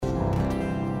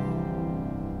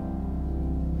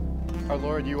Our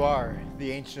Lord, you are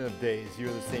the Ancient of Days. You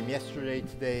are the same yesterday,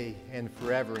 today, and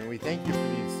forever. And we thank you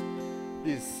for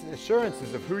these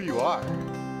assurances of who you are,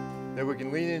 that we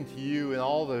can lean into you in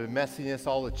all the messiness,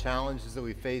 all the challenges that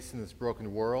we face in this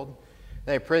broken world.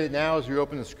 And I pray that now as we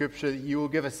open the Scripture that you will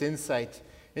give us insight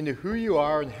into who you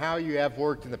are and how you have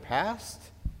worked in the past,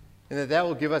 and that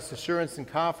will give us assurance and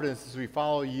confidence as we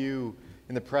follow you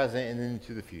in the present and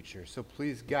into the future. So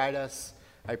please guide us.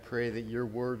 I pray that your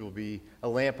word will be a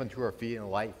lamp unto our feet and a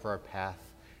light for our path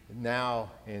now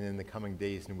and in the coming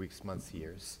days and weeks, months,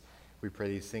 years. We pray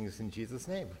these things in Jesus'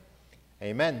 name.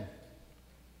 Amen.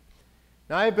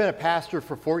 Now, I've been a pastor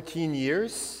for 14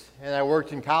 years, and I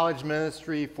worked in college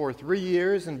ministry for 3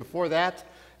 years, and before that,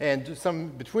 and some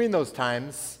between those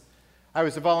times, I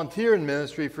was a volunteer in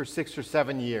ministry for 6 or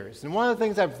 7 years. And one of the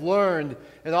things I've learned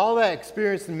in all that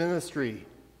experience in ministry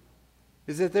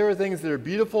is that there are things that are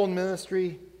beautiful in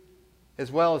ministry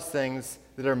as well as things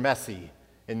that are messy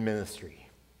in ministry.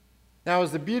 Now, it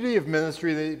was the beauty of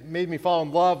ministry that made me fall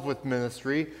in love with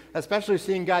ministry, especially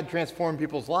seeing God transform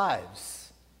people's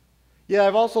lives. Yet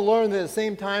I've also learned that at the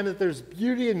same time that there's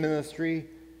beauty in ministry,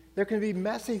 there can be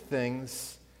messy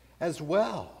things as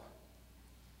well.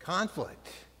 Conflict,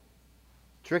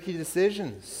 tricky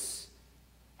decisions,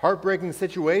 heartbreaking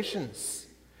situations.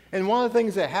 And one of the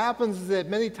things that happens is that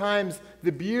many times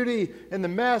the beauty and the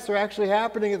mess are actually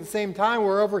happening at the same time,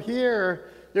 where over here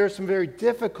there's some very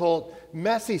difficult,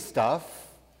 messy stuff,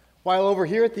 while over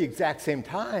here at the exact same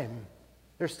time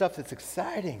there's stuff that's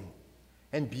exciting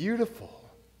and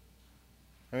beautiful.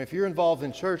 And if you're involved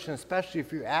in church, and especially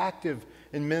if you're active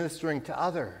in ministering to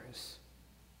others,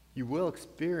 you will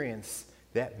experience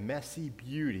that messy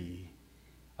beauty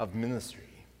of ministry.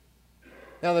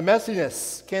 Now, the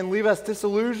messiness can leave us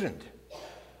disillusioned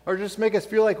or just make us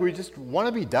feel like we just want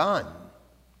to be done.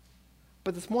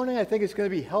 But this morning, I think it's going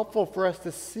to be helpful for us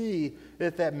to see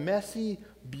that that messy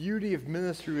beauty of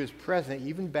ministry was present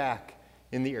even back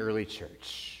in the early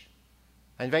church.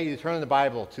 I invite you to turn in the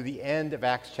Bible to the end of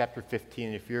Acts chapter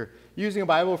 15. If you're using a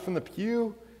Bible from the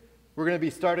pew, we're going to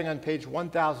be starting on page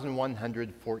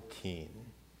 1114.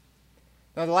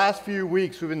 Now, the last few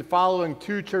weeks, we've been following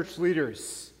two church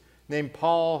leaders named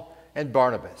Paul and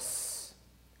Barnabas.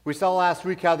 We saw last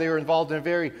week how they were involved in a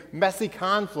very messy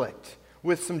conflict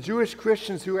with some Jewish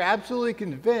Christians who were absolutely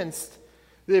convinced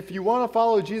that if you want to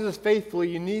follow Jesus faithfully,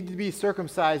 you need to be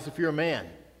circumcised if you're a man.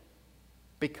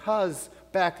 Because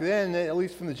back then, at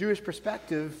least from the Jewish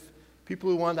perspective, people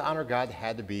who wanted to honor God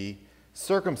had to be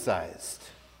circumcised.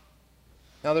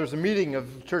 Now, there was a meeting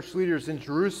of church leaders in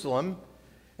Jerusalem,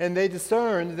 and they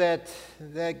discerned that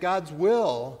God's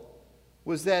will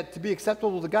was that to be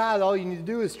acceptable to God, all you need to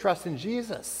do is trust in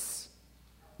Jesus.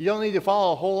 You don't need to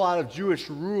follow a whole lot of Jewish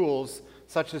rules,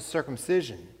 such as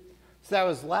circumcision. So that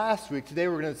was last week. Today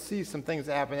we're going to see some things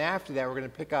that happen after that. We're going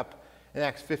to pick up in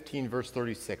Acts 15, verse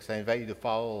 36. I invite you to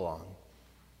follow along.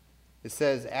 It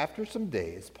says, after some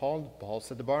days, Paul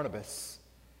said to Barnabas,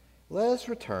 let us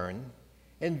return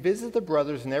and visit the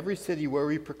brothers in every city where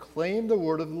we proclaim the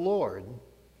word of the Lord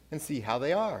and see how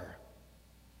they are.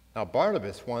 Now,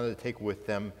 Barnabas wanted to take with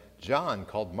them John,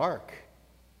 called Mark.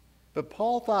 But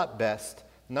Paul thought best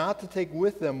not to take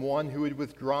with them one who had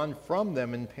withdrawn from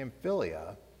them in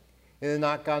Pamphylia and had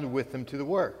not gone with them to the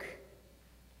work.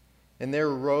 And there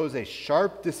arose a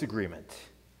sharp disagreement,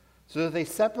 so that they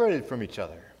separated from each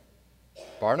other.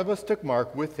 Barnabas took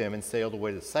Mark with him and sailed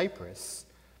away to Cyprus,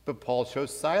 but Paul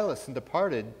chose Silas and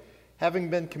departed, having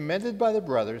been commended by the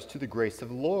brothers to the grace of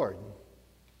the Lord.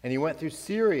 And he went through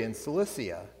Syria and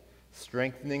Cilicia,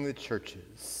 strengthening the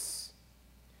churches.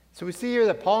 So we see here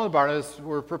that Paul and Barnabas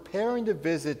were preparing to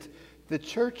visit the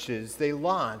churches they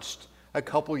launched a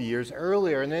couple years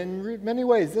earlier. And in many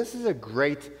ways, this is a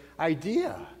great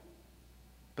idea.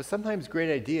 But sometimes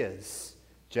great ideas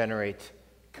generate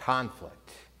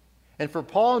conflict. And for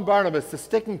Paul and Barnabas, the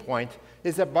sticking point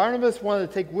is that Barnabas wanted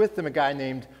to take with them a guy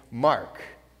named Mark.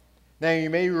 Now, you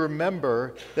may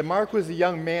remember that Mark was a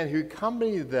young man who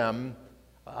accompanied them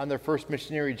on their first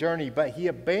missionary journey, but he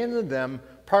abandoned them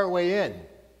partway in.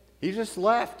 He just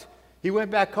left. He went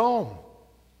back home.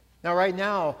 Now, right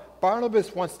now,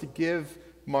 Barnabas wants to give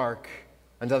Mark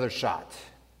another shot.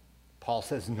 Paul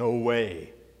says, no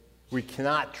way. We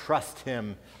cannot trust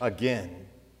him again.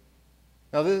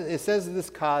 Now, it says that this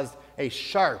caused a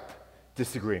sharp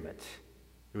disagreement.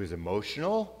 It was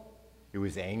emotional. It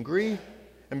was angry.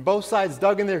 And both sides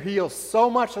dug in their heels so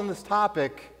much on this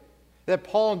topic that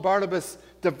Paul and Barnabas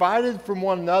divided from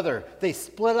one another. They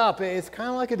split up. It's kind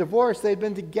of like a divorce. They'd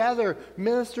been together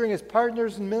ministering as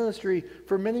partners in ministry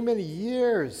for many, many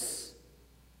years.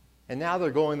 And now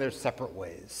they're going their separate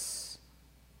ways.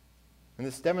 And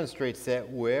this demonstrates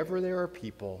that wherever there are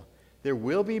people, there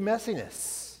will be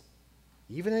messiness,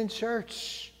 even in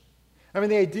church. I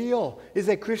mean, the ideal is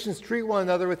that Christians treat one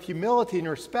another with humility and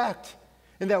respect,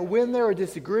 and that when there are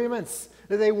disagreements,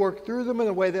 that they work through them in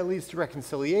a way that leads to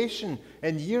reconciliation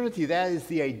and unity. That is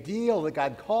the ideal that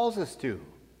God calls us to.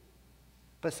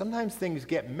 But sometimes things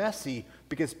get messy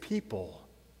because people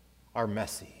are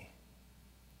messy.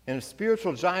 And if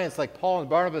spiritual giants like Paul and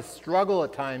Barnabas struggle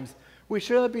at times, we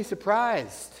shouldn't be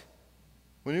surprised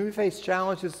when we face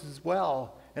challenges as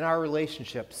well in our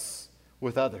relationships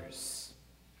with others.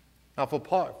 Now, for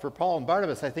Paul and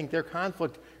Barnabas, I think their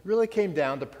conflict really came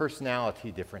down to personality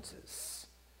differences.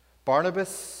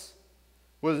 Barnabas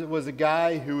was a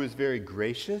guy who was very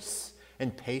gracious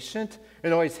and patient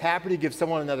and always happy to give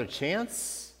someone another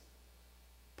chance.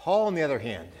 Paul, on the other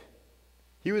hand,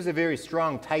 he was a very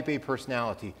strong type A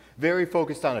personality, very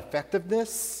focused on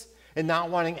effectiveness and not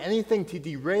wanting anything to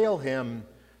derail him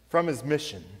from his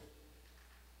mission.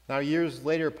 Now, years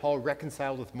later, Paul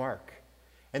reconciled with Mark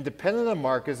and depended on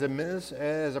Mark as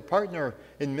a partner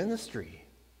in ministry.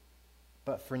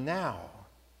 But for now,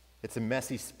 it's a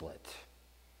messy split.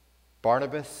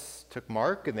 Barnabas took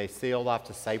Mark and they sailed off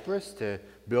to Cyprus to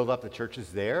build up the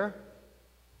churches there.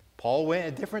 Paul went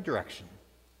a different direction.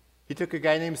 He took a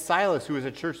guy named Silas, who was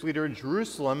a church leader in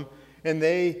Jerusalem, and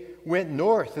they went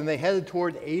north and they headed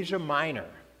toward Asia Minor,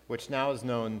 which now is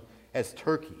known as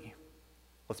Turkey.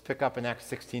 Let's pick up in Acts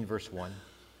 16, verse 1. It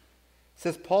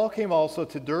says, Paul came also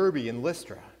to Derbe and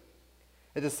Lystra.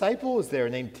 A disciple was there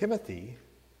named Timothy,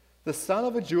 the son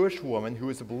of a Jewish woman who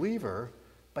was a believer,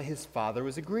 but his father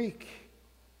was a Greek.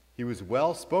 He was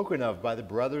well spoken of by the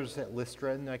brothers at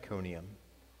Lystra and Iconium.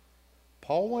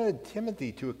 Paul wanted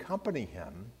Timothy to accompany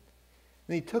him,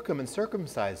 and he took him and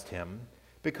circumcised him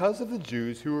because of the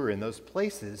Jews who were in those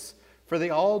places, for they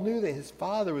all knew that his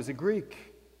father was a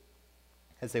Greek.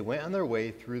 As they went on their way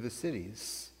through the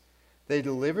cities, they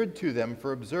delivered to them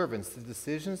for observance the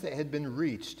decisions that had been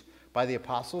reached by the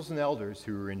apostles and elders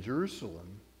who were in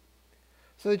Jerusalem.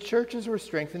 So the churches were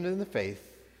strengthened in the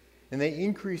faith, and they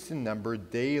increased in number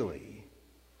daily.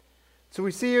 So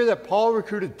we see here that Paul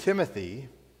recruited Timothy,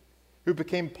 who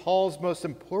became Paul's most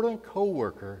important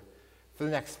co-worker for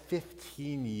the next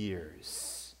 15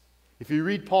 years. If you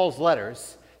read Paul's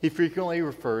letters, he frequently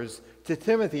refers to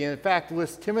Timothy, and in fact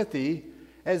lists Timothy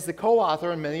as the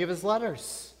co-author in many of his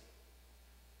letters.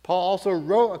 Paul also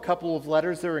wrote a couple of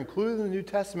letters that are included in the New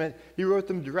Testament. He wrote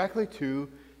them directly to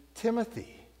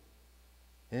Timothy.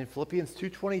 And in Philippians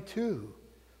 2:22,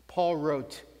 Paul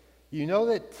wrote, "You know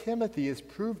that Timothy has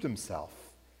proved himself,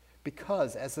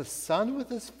 because as a son with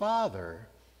his father,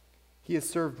 he has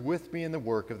served with me in the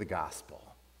work of the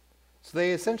gospel." So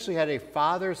they essentially had a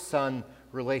father-son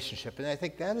relationship, and I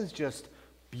think that is just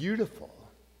beautiful.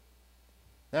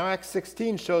 Now, Acts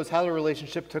 16 shows how the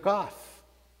relationship took off.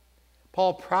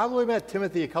 Paul probably met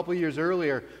Timothy a couple years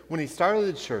earlier when he started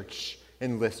the church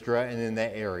in Lystra and in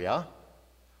that area.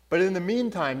 But in the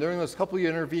meantime, during those couple of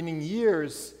intervening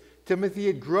years, Timothy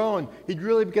had grown. He'd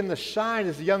really begun to shine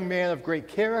as a young man of great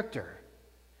character,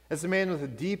 as a man with a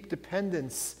deep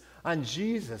dependence on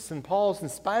Jesus. And Paul's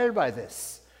inspired by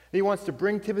this. He wants to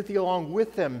bring Timothy along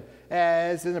with him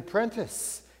as an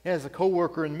apprentice and as a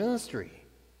co-worker in ministry.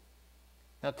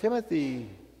 Now, Timothy,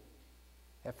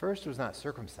 at first, was not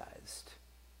circumcised.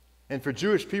 And for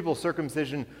Jewish people,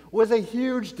 circumcision was a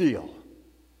huge deal.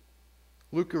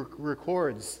 Luke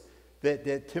records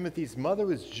that Timothy's mother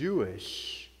was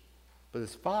Jewish, but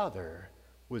his father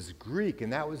was Greek,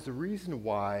 and that was the reason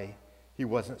why he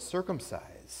wasn't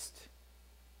circumcised.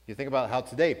 You think about how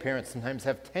today parents sometimes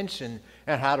have tension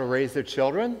on how to raise their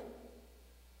children.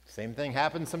 Same thing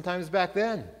happened sometimes back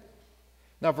then.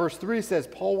 Now, verse 3 says,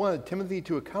 Paul wanted Timothy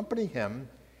to accompany him,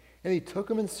 and he took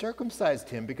him and circumcised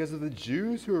him because of the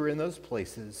Jews who were in those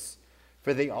places,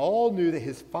 for they all knew that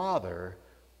his father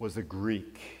was a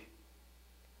Greek.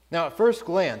 Now, at first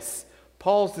glance,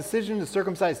 Paul's decision to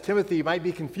circumcise Timothy might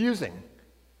be confusing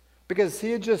because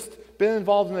he had just been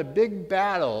involved in a big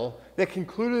battle that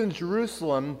concluded in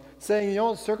Jerusalem saying, you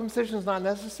know what, circumcision is not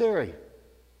necessary.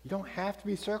 You don't have to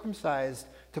be circumcised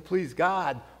to please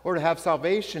God or to have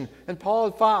salvation. And Paul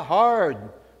had fought hard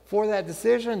for that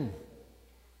decision.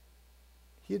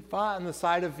 He had fought on the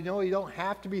side of, you don't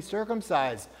have to be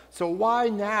circumcised. So why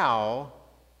now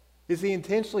is he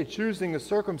intentionally choosing to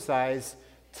circumcise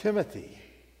Timothy?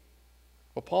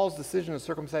 Well, Paul's decision to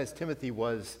circumcise Timothy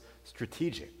was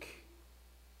strategic,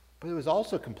 but it was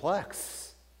also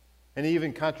complex and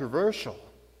even controversial.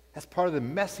 That's part of the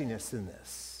messiness in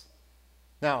this.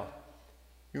 Now,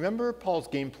 remember Paul's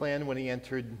game plan when he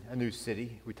entered a new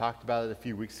city? We talked about it a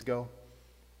few weeks ago.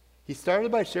 He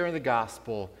started by sharing the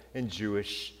gospel in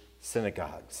Jewish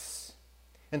synagogues.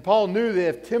 And Paul knew that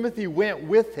if Timothy went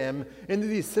with him into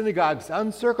these synagogues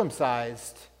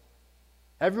uncircumcised,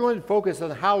 everyone would focus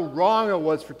on how wrong it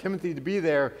was for Timothy to be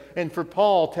there and for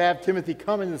Paul to have Timothy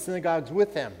come into the synagogues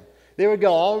with him. They would get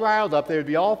all riled up. They would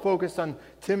be all focused on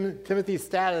Timothy's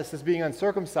status as being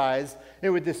uncircumcised. It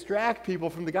would distract people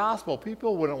from the gospel.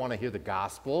 People wouldn't want to hear the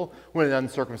gospel when an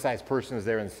uncircumcised person is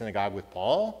there in the synagogue with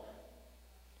Paul.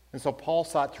 And so Paul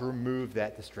sought to remove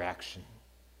that distraction.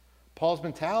 Paul's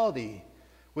mentality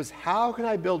was, how can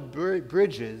I build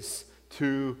bridges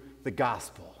to the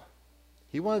gospel?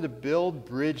 He wanted to build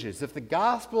bridges. If the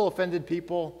gospel offended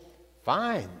people,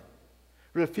 fine.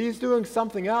 But if he's doing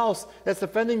something else that's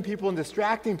offending people and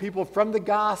distracting people from the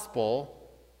gospel,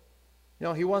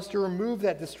 he wants to remove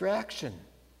that distraction.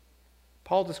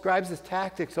 Paul describes his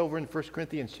tactics over in 1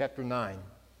 Corinthians chapter 9.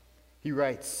 He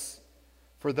writes,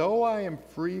 "For though I am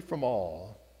free from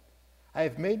all, I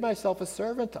have made myself a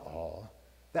servant to all,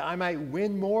 that I might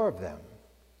win more of them.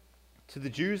 To the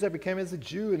Jews I became as a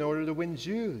Jew in order to win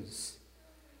Jews.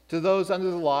 To those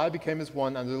under the law I became as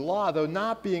one under the law, though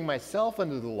not being myself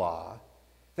under the law,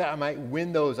 that I might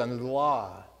win those under the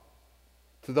law.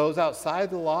 To those outside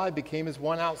the law I became as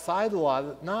one outside the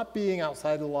law, not being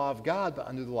outside the law of God, but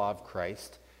under the law of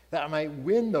Christ, that I might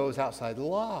win those outside the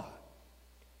law.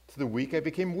 To the weak I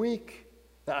became weak,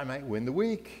 that I might win the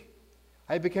weak.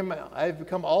 I have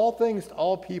become all things to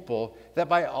all people, that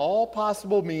by all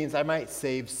possible means I might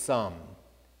save some.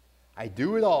 I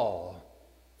do it all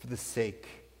for the sake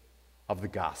of the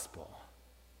gospel."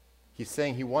 He's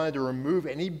saying he wanted to remove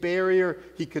any barrier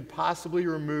he could possibly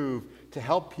remove to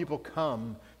help people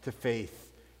come to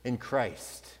faith in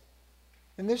Christ.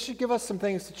 And this should give us some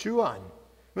things to chew on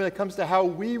when it comes to how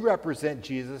we represent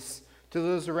Jesus to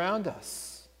those around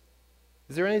us.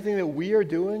 Is there anything that we are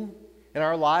doing in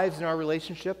our lives, in our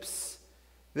relationships,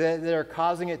 that are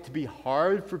causing it to be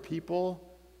hard for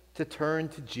people to turn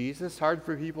to Jesus, hard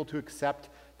for people to accept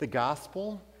the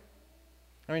gospel?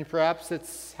 Perhaps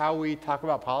it's how we talk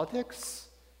about politics,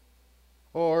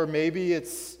 or maybe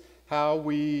it's how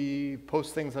we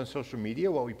post things on social media,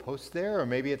 what we post there, or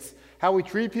maybe it's how we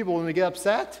treat people when we get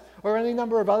upset, or any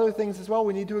number of other things as well.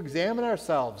 We need to examine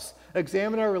ourselves,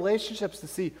 examine our relationships to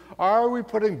see, are we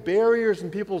putting barriers in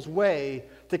people's way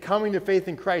to coming to faith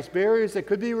in Christ, barriers that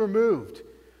could be removed,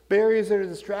 barriers that are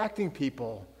distracting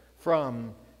people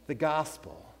from the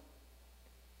gospel.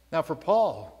 Now for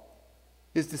Paul,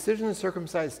 his decision to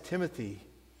circumcise Timothy,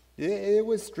 it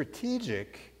was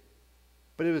strategic,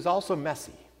 but it was also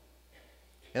messy.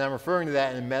 And I'm referring to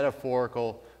that in a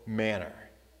metaphorical manner.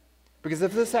 Because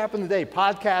if this happened today,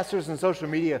 podcasters and social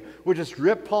media would just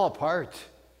rip Paul apart.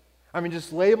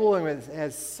 Just label him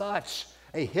as such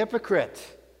a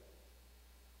hypocrite.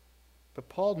 But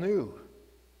Paul knew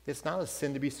it's not a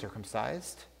sin to be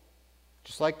circumcised,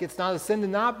 just like it's not a sin to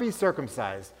not be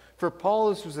circumcised. For Paul,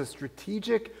 this was a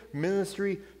strategic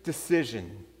ministry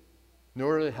decision in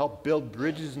order to help build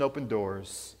bridges and open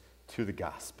doors to the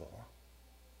gospel.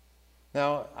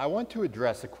 Now, I want to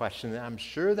address a question that I'm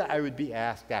sure that I would be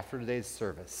asked after today's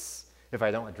service if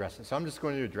I don't address it. So I'm just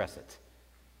going to address it.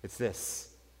 It's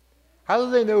this: how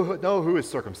do they know who is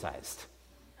circumcised?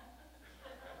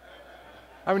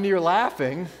 You're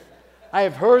laughing. I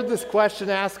have heard this question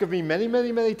asked of me many,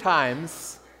 many, many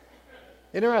times.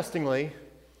 Interestingly,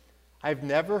 I've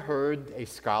never heard a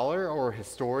scholar or a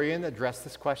historian address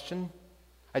this question.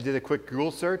 I did a quick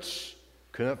Google search,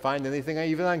 couldn't find anything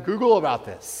even on Google about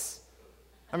this.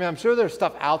 I'm sure there's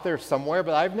stuff out there somewhere,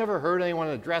 but I've never heard anyone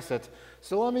address it.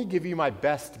 So let me give you my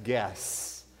best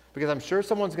guess, because I'm sure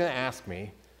someone's going to ask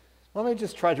me. Let me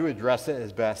just try to address it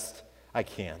as best I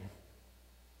can.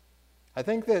 I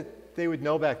think that they would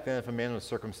know back then if a man was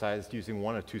circumcised using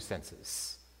one of two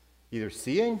senses, either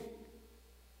seeing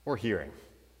or hearing.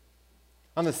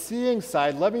 On the seeing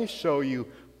side, let me show you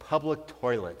public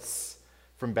toilets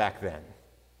from back then.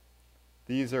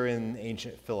 These are in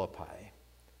ancient Philippi.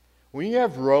 When you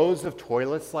have rows of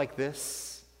toilets like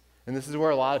this, and this is where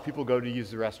a lot of people go to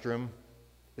use the restroom,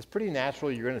 it's pretty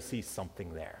natural you're going to see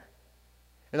something there.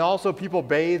 And also people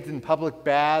bathed in public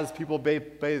baths, people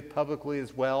bathed publicly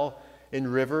as well in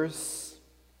rivers.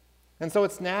 And so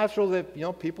it's natural that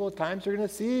people at times are going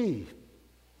to see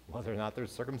whether or not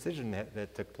there's circumcision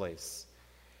that took place.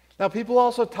 Now, people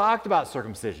also talked about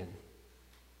circumcision.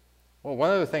 Well,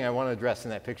 one other thing I want to address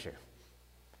in that picture.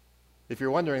 If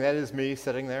you're wondering, that is me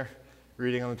sitting there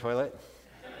reading on the toilet.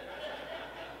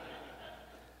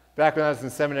 Back when I was in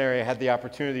seminary, I had the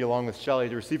opportunity, along with Shelley,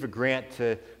 to receive a grant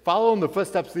to follow in the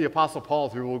footsteps of the Apostle Paul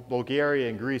through Bulgaria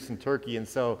and Greece and Turkey. And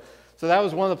so So that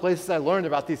was one of the places I learned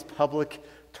about these public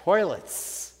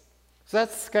toilets. So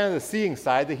that's kind of the seeing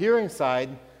side. The hearing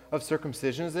side of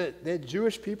circumcision is that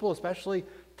Jewish people especially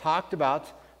talked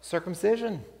about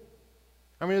circumcision.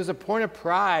 I mean, it was a point of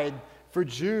pride for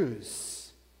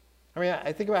Jews. I mean,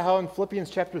 I think about how in Philippians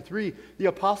chapter 3, the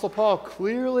Apostle Paul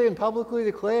clearly and publicly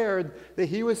declared that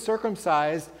he was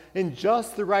circumcised in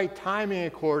just the right timing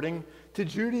according to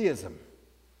Judaism.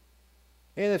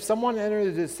 And if someone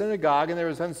entered the synagogue and there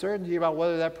was uncertainty about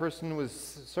whether that person was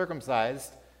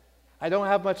circumcised, I don't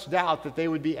have much doubt that they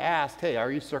would be asked, hey,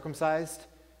 are you circumcised?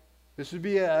 This would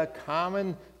be a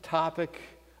common topic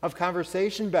of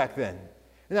conversation back then.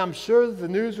 And I'm sure that the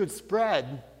news would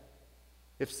spread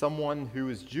if someone who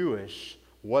is Jewish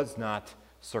was not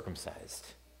circumcised.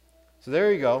 So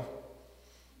there you go.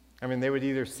 I mean, they would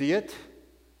either see it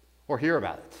or hear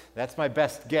about it. That's my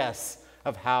best guess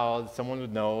of how someone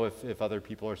would know if other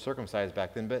people are circumcised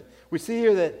back then. But we see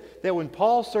here that when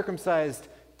Paul circumcised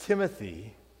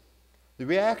Timothy, the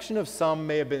reaction of some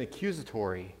may have been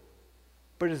accusatory,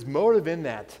 but his motive in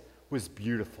that was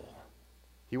beautiful.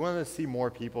 He wanted to see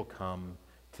more people come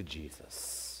to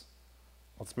Jesus.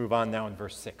 Let's move on now in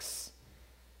verse 6.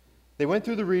 They went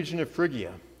through the region of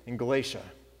Phrygia in Galatia,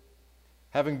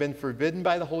 having been forbidden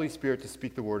by the Holy Spirit to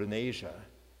speak the word in Asia.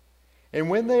 And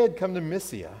when they had come to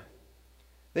Mysia,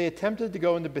 they attempted to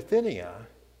go into Bithynia,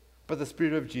 but the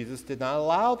Spirit of Jesus did not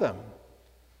allow them.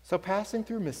 So passing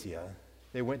through Mysia,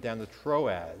 they went down to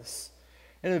Troas,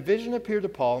 and a vision appeared to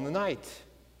Paul in the night.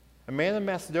 A man in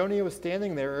Macedonia was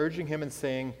standing there, urging him and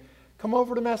saying, "Come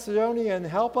over to Macedonia and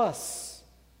help us."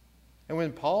 And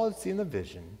when Paul had seen the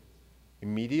vision,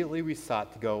 immediately we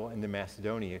sought to go into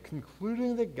Macedonia,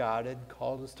 concluding that God had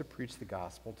called us to preach the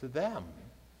gospel to them.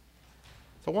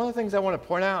 So one of the things I want to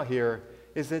point out here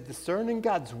is that discerning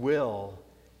God's will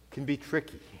can be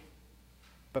tricky,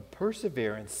 but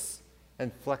perseverance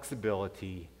and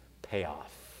flexibility pay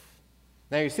off.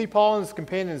 Now you see Paul and his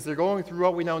companions, they're going through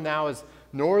what we know now as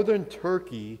northern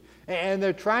Turkey, and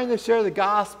they're trying to share the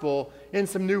gospel in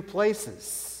some new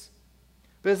places.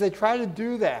 But as they try to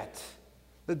do that,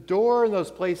 the door in those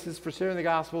places for sharing the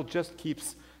gospel just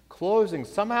keeps closing.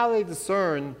 Somehow they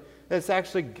discern that it's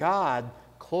actually God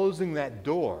closing that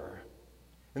door.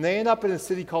 And they end up in a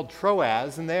city called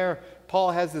Troas, and there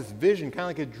Paul has this vision, kind of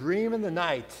like a dream in the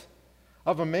night,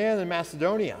 of a man in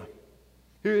Macedonia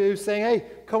who's saying, hey,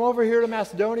 come over here to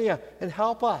Macedonia and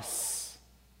help us.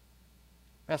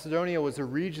 Macedonia was a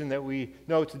region that we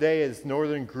know today as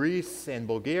northern Greece and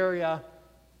Bulgaria.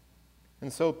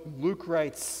 And so Luke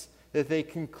writes that they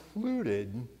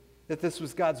concluded that this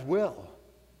was God's will.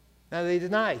 Now, they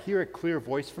did not hear a clear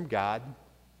voice from God,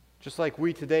 just like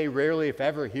we today rarely, if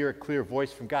ever, hear a clear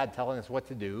voice from God telling us what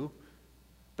to do.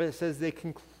 But it says they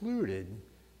concluded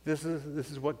this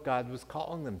is what God was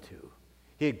calling them to.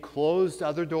 He had closed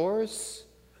other doors,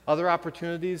 other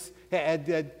opportunities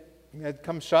had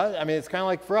come shut. I mean, it's kind of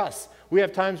like for us. We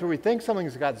have times where we think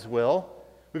something's God's will.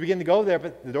 We begin to go there,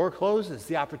 but the door closes.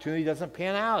 The opportunity doesn't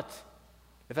pan out.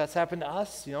 If that's happened to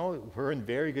us, we're in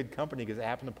very good company because it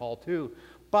happened to Paul too.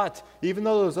 But even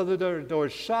though those other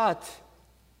doors shut,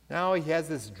 now he has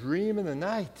this dream in the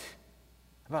night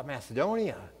about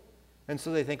Macedonia. And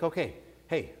so they think, okay,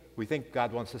 hey, we think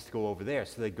God wants us to go over there.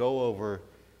 So they go over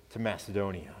to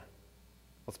Macedonia.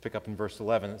 Let's pick up in verse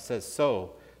 11. It says,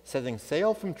 so, setting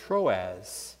sail from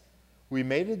Troas, we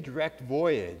made a direct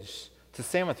voyage to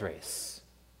Samothrace.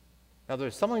 Now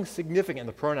there's something significant in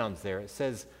the pronouns there. It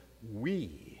says,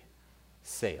 we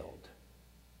sailed.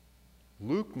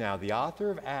 Luke now, the author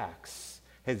of Acts,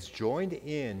 has joined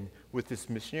in with this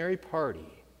missionary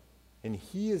party, and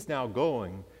he is now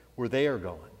going where they are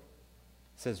going.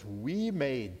 It says, we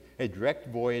made a direct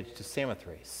voyage to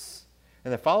Samothrace,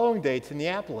 and the following day to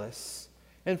Neapolis,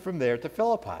 and from there to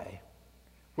Philippi,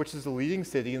 which is the leading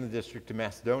city in the district of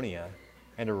Macedonia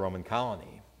and a Roman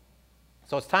colony.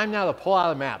 So it's time now to pull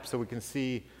out a map so we can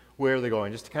see where they're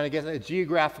going, just to kind of get a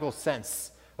geographical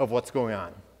sense of what's going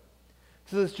on.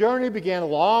 So this journey began a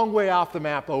long way off the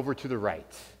map over to the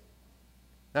right.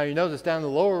 Now you notice down in the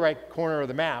lower right corner of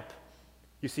the map,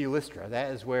 you see Lystra.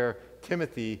 That is where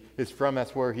Timothy is from.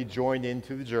 That's where he joined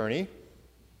into the journey.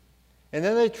 And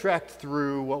then they trekked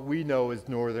through what we know as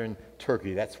northern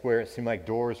Turkey. That's where it seemed like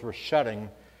doors were shutting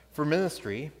for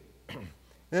ministry. And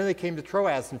then they came to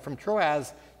Troas, and from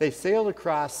Troas, they sailed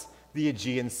across the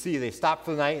Aegean Sea. They stopped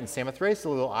for the night in Samothrace, a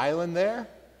little island there.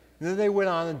 And then they went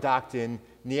on and docked in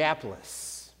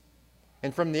Neapolis.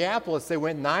 And from Neapolis, they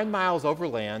went 9 miles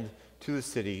overland to the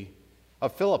city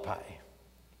of Philippi.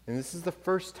 And this is the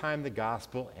first time the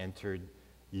gospel entered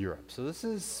Europe. So this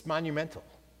is monumental.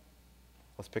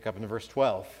 Let's pick up in verse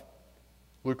 12.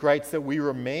 Luke writes that we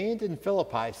remained in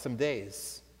Philippi some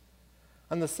days.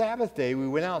 On the Sabbath day, we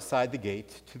went outside the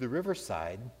gate to the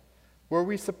riverside, where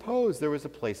we supposed there was a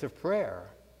place of prayer.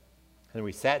 And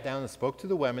we sat down and spoke to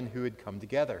the women who had come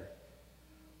together.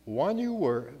 One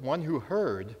who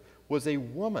heard was a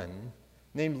woman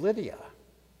named Lydia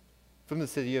from the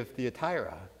city of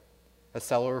Thyatira, a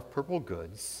seller of purple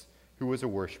goods, who was a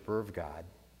worshiper of God.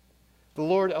 The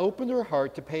Lord opened her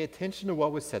heart to pay attention to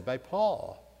what was said by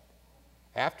Paul.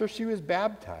 After she was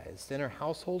baptized, and her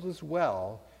household as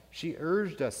well, she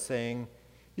urged us, saying,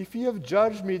 "If you have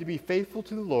judged me to be faithful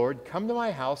to the Lord, come to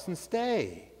my house and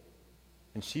stay."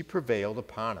 And she prevailed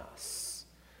upon us.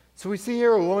 So we see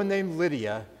here a woman named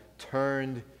Lydia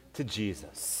turned to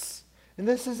Jesus. And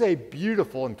this is a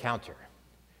beautiful encounter.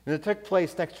 And it took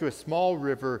place next to a small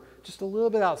river just a little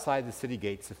bit outside the city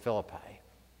gates of Philippi.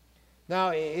 Now,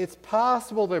 it's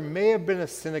possible there may have been a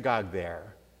synagogue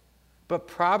there, but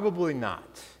probably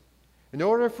not. In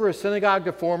order for a synagogue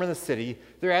to form in the city,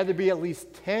 there had to be at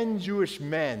least 10 Jewish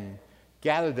men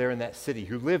gathered there in that city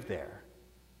who lived there.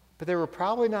 But there were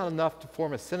probably not enough to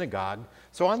form a synagogue.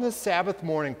 So on this Sabbath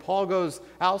morning, Paul goes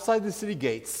outside the city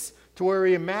gates to where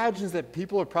he imagines that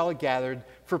people are probably gathered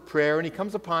for prayer, and he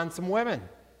comes upon some women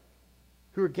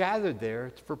who are gathered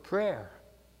there for prayer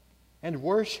and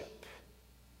worship.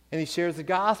 And he shares the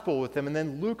gospel with them, and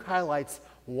then Luke highlights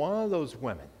one of those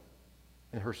women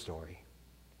in her story.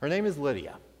 Her name is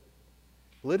Lydia.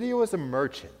 Lydia was a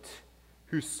merchant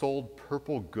who sold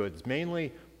purple goods,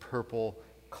 mainly purple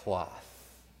cloth.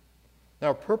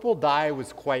 Now, purple dye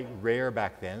was quite rare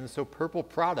back then, so purple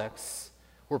products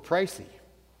were pricey.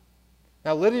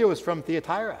 Now, Lydia was from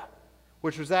Thyatira,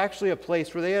 which was actually a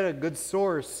place where they had a good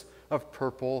source of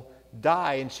purple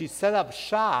dye, and she set up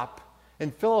shop in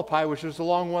Philippi, which was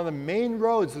along one of the main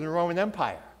roads in the Roman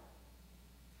Empire.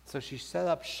 So she set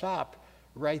up shop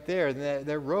right there, and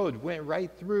that road went right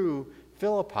through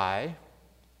Philippi,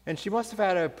 and she must have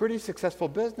had a pretty successful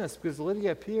business because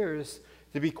Lydia appears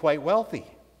to be quite wealthy.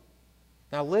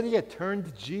 Now, Lydia turned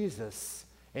to Jesus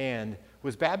and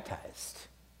was baptized.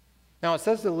 Now, it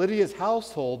says that Lydia's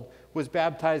household was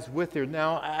baptized with her.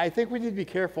 Now, I think we need to be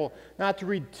careful not to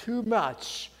read too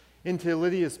much into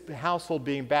Lydia's household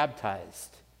being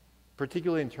baptized,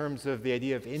 particularly in terms of the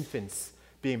idea of infants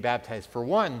being baptized. For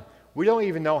one, we don't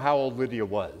even know how old Lydia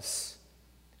was.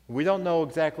 We don't know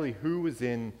exactly who was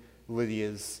in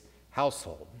Lydia's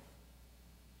household.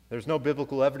 There's no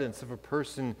biblical evidence of a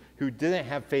person who didn't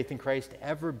have faith in Christ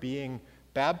ever being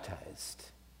baptized.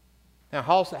 Now,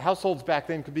 households back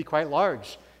then could be quite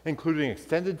large, including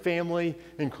extended family,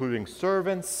 including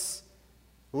servants.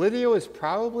 Lydia was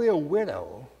probably a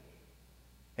widow,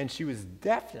 and she was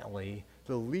definitely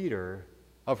the leader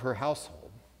of her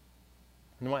household.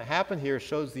 And what happened here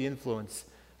shows the influence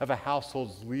of a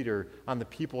household's leader on the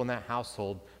people in that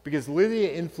household, because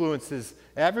Lydia influences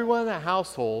everyone in that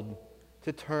household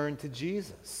to turn to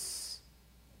Jesus.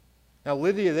 Now,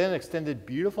 Lydia then extended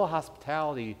beautiful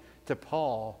hospitality to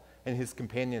Paul and his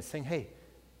companions, saying, "Hey,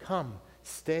 come,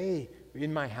 stay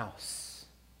in my house.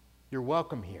 You're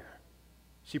welcome here."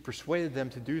 She persuaded them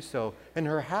to do so, and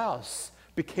her house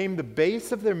became the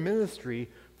base of their ministry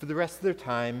for the rest of their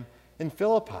time in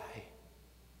Philippi.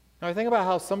 Now, I think about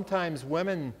how sometimes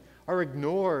women are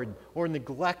ignored or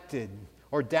neglected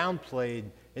or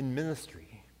downplayed in ministry.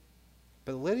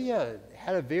 But Lydia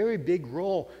had a very big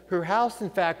role. Her house,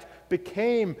 in fact,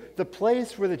 became the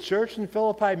place where the church in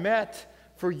Philippi met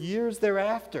for years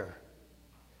thereafter.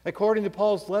 According to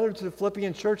Paul's letter to the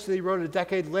Philippian church that he wrote a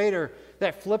decade later,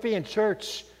 that Philippian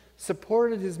church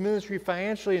supported his ministry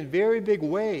financially in very big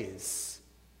ways.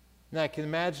 And I can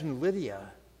imagine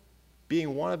Lydia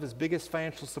being one of his biggest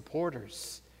financial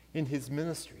supporters in his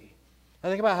ministry. I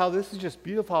think about how this is just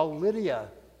beautiful, how Lydia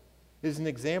is an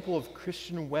example of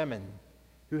Christian women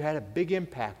who had a big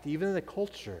impact, even in a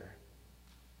culture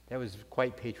that was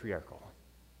quite patriarchal.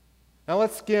 Now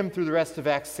let's skim through the rest of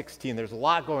Acts 16. There's a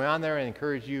lot going on there. I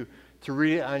encourage you to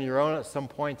read it on your own at some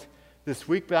point this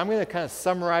week, but I'm going to kind of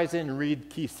summarize it and read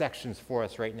key sections for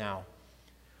us right now.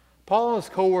 Paul and his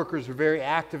co-workers were very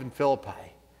active in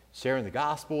Philippi, sharing the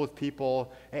gospel with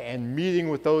people and meeting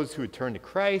with those who had turned to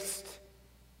Christ.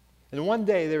 And one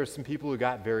day there were some people who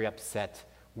got very upset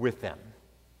with them.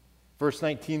 Verse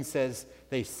 19 says,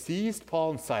 they seized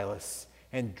Paul and Silas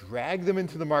and dragged them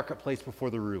into the marketplace before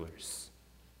the rulers.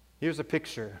 Here's a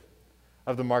picture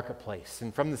of the marketplace.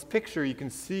 And from this picture, you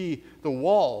can see the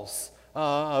walls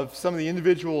of some of the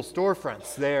individual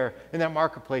storefronts there in that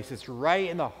marketplace. It's right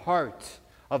in the heart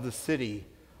of the city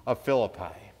of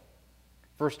Philippi.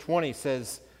 Verse 20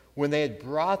 says, when they had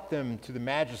brought them to the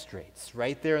magistrates,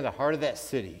 right there in the heart of that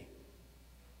city,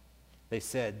 they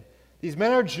said. "These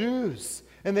men are Jews,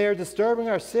 and they are disturbing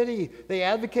our city. They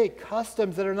advocate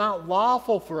customs that are not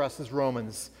lawful for us as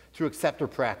Romans to accept or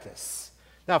practice."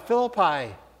 Now,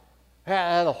 Philippi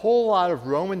had a whole lot of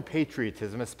Roman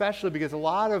patriotism, especially because a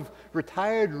lot of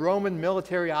retired Roman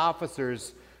military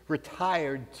officers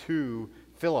retired to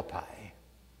Philippi.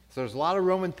 So there's a lot of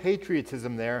Roman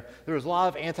patriotism there. There was a lot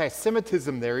of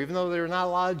anti-Semitism there, even though there were not a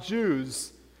lot of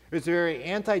Jews. There's a very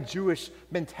anti-Jewish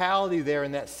mentality there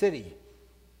in that city.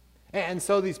 And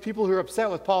so these people who are upset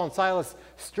with Paul and Silas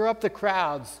stir up the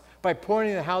crowds by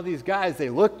pointing at how these guys, they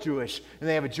look Jewish and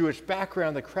they have a Jewish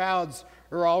background. The crowds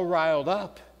are all riled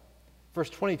up. Verse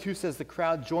 22 says the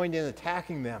crowd joined in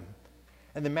attacking them,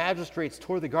 and the magistrates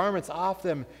tore the garments off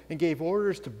them and gave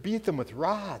orders to beat them with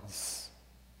rods.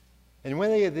 And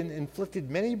when they had inflicted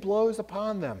many blows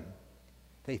upon them,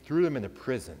 they threw them into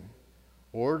prison,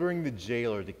 ordering the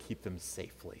jailer to keep them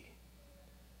safely.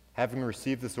 Having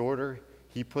received this order,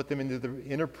 he put them into the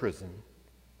inner prison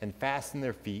and fastened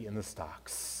their feet in the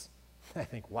stocks. I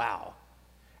think, wow.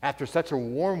 After such a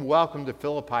warm welcome to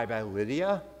Philippi by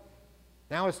Lydia,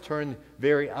 now it's turned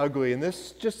very ugly. And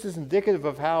this just is indicative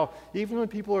of how even when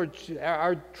people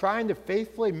are trying to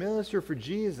faithfully minister for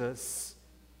Jesus,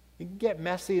 it can get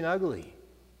messy and ugly.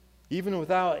 Even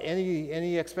without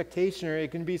any expectation, or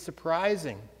it can be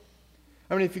surprising.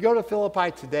 I mean, if you go to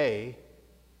Philippi today,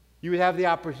 you would have the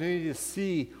opportunity to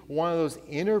see one of those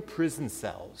inner prison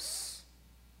cells,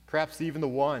 perhaps even the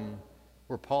one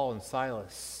where Paul and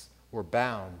Silas were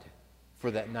bound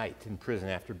for that night in prison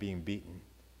after being beaten.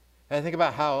 And I think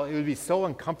about how it would be so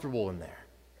uncomfortable in there,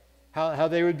 how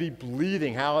they would be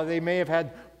bleeding, how they may have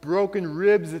had broken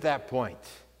ribs at that point.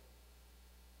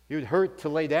 It would hurt to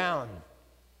lay down.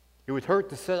 It would hurt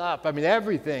to sit up. I mean,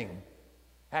 everything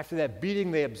after that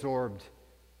beating they absorbed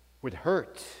would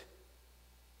hurt.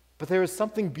 But there was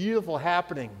something beautiful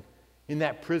happening in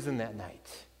that prison that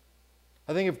night.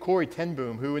 I think of Corrie ten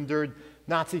Boom, who endured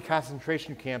Nazi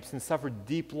concentration camps and suffered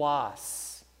deep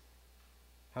loss.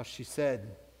 How she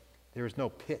said, "There is no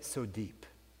pit so deep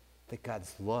that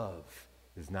God's love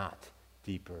is not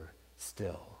deeper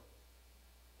still."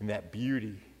 And that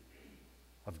beauty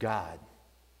of God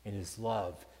and his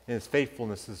love and his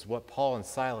faithfulness is what Paul and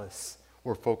Silas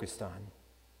were focused on.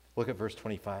 Look at verse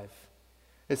 25.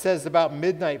 It says, about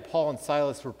midnight, Paul and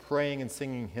Silas were praying and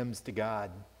singing hymns to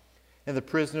God, and the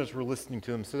prisoners were listening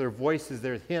to them. So their voices,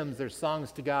 their hymns, their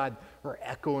songs to God were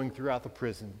echoing throughout the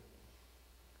prison.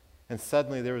 And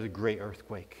suddenly there was a great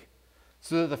earthquake,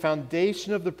 so that the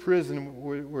foundation of the prison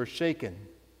were shaken.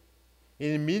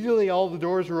 And immediately all the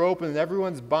doors were open and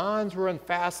everyone's bonds were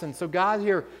unfastened. So God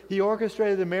here, he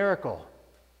orchestrated a miracle.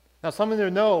 Now, something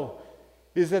to know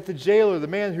is that the jailer, the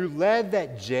man who led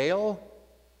that jail,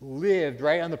 lived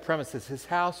right on the premises. His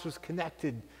house was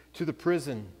connected to the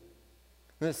prison.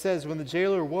 And it says, when the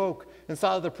jailer woke and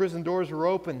saw that the prison doors were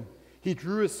open, he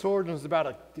drew his sword and was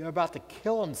about to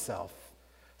kill himself,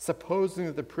 supposing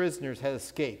that the prisoners had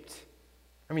escaped.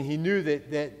 I mean, he knew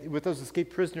that with those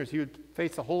escaped prisoners, he would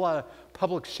face a whole lot of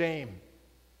public shame.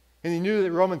 And he knew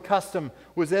that Roman custom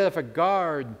was that if a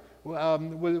guard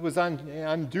was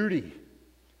on duty,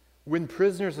 when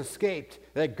prisoners escaped,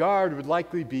 that guard would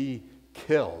likely be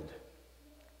killed.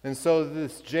 And so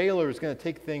this jailer is going to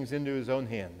take things into his own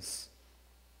hands.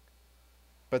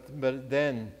 But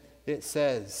then it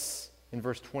says in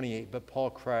verse 28, but Paul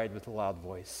cried with a loud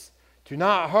voice, "Do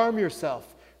not harm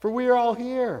yourself, for we are all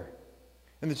here."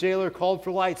 And the jailer called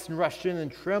for lights and rushed in,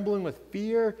 and trembling with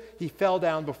fear, he fell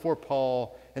down before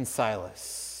Paul and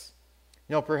Silas.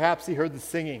 You know, perhaps he heard the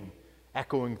singing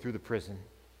echoing through the prison.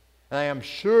 And I am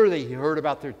sure that he heard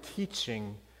about their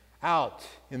teaching out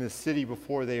in the city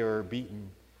before they were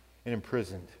beaten and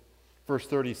imprisoned. Verse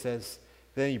 30 says,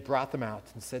 then he brought them out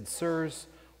and said, "Sirs,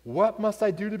 what must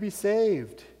I do to be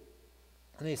saved?"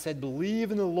 And they said,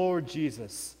 "Believe in the Lord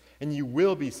Jesus, and you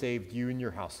will be saved, you and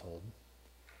your household."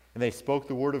 And they spoke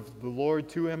the word of the Lord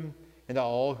to him and to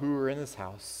all who were in his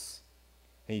house.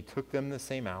 And he took them the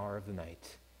same hour of the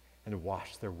night and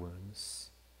washed their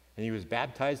wounds. And he was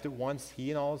baptized at once, he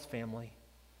and all his family.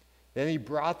 Then he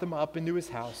brought them up into his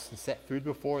house and set food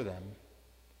before them.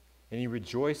 And he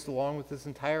rejoiced along with his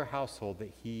entire household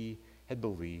that he had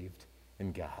believed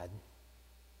in God.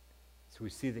 So we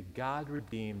see that God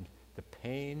redeemed the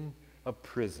pain of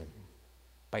prison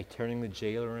by turning the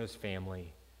jailer and his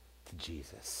family to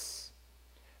Jesus.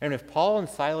 And if Paul and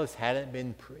Silas hadn't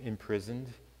been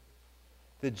imprisoned,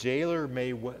 the jailer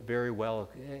may very well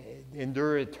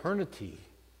endure eternity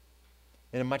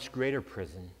in a much greater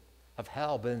prison of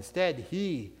hell. But instead,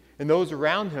 he and those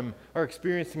around him are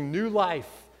experiencing new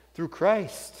life through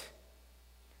Christ.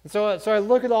 And so I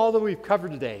look at all that we've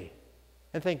covered today.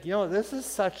 and think, this is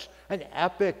such an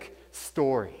epic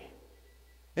story.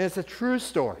 And it's a true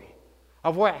story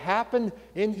of what happened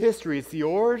in history. It's the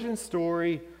origin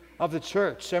story of the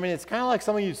church. I mean, it's kind of like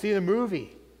something you see in a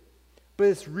movie, but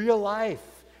it's real life.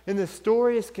 And the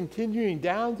story is continuing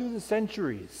down through the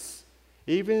centuries.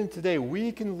 Even today,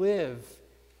 we can live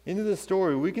into the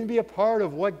story. We can be a part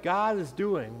of what God is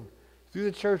doing through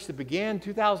the church that began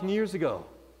 2,000 years ago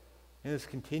and is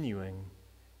continuing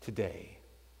today.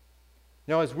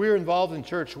 Now, as we're involved in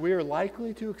church, we are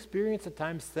likely to experience at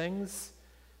times things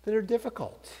that are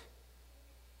difficult.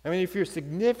 I mean, if you're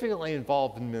significantly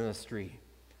involved in ministry,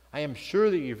 I am sure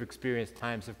that you've experienced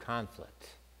times of conflict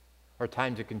or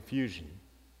times of confusion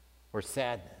or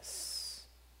sadness.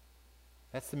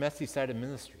 That's the messy side of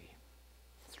ministry.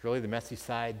 It's really the messy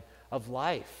side of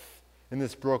life in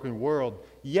this broken world.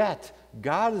 Yet,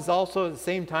 God is also at the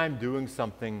same time doing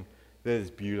something that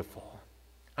is beautiful.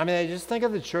 I mean, I just think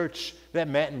of the church that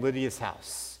met in Lydia's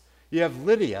house. You have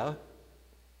Lydia,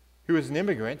 who is an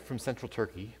immigrant from central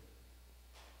Turkey.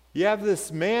 You have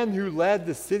this man who led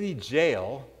the city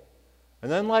jail,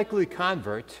 an unlikely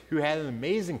convert who had an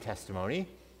amazing testimony.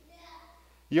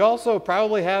 You also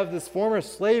probably have this former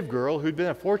slave girl who'd been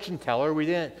a fortune teller. We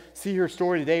didn't see her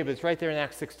story today, but it's right there in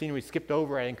Acts 16. We skipped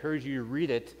over. I encourage you to read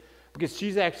it because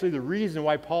she's actually the reason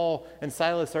why Paul and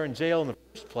Silas are in jail in the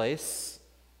first place.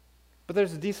 But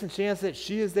there's a decent chance that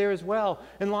she is there as well.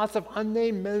 And lots of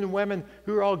unnamed men and women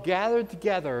who are all gathered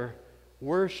together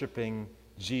worshiping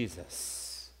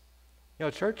Jesus.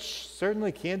 Church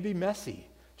certainly can be messy,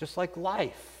 just like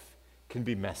life can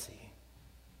be messy.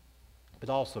 But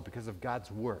also, because of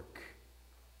God's work,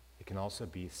 it can also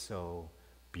be so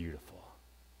beautiful.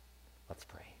 Let's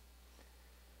pray.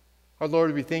 Our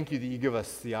Lord, we thank you that you give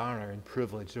us the honor and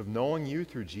privilege of knowing you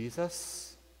through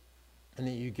Jesus, and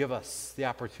that you give us the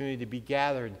opportunity to be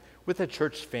gathered with a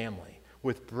church family,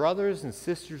 with brothers and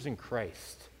sisters in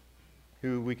Christ,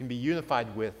 who we can be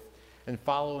unified with and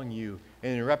following you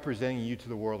and in representing you to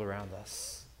the world around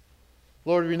us.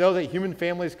 Lord, we know that human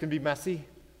families can be messy,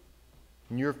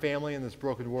 and your family in this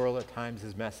broken world at times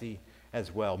is messy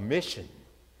as well. Mission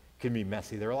can be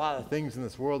messy. There are a lot of things in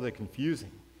this world that are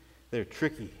confusing, that are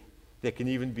tricky, that can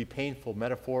even be painful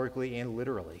metaphorically and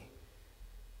literally.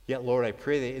 Yet, Lord, I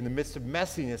pray that in the midst of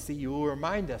messiness that you will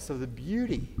remind us of the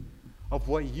beauty of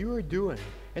what you are doing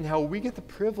and how we get the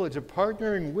privilege of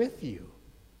partnering with you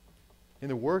in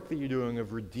the work that you're doing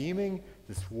of redeeming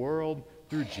this world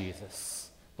through Jesus.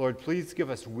 Lord, please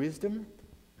give us wisdom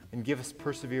and give us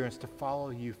perseverance to follow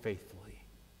you faithfully.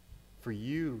 For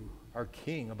you are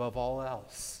King above all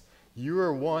else. You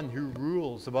are one who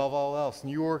rules above all else,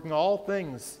 and you are working all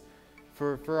things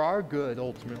for our good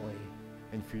ultimately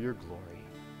and for your glory.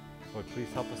 Lord, please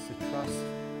help us to trust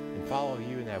and follow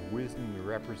you and have wisdom to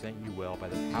represent you well by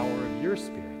the power of your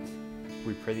Spirit.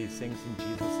 We pray these things in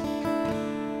Jesus' name.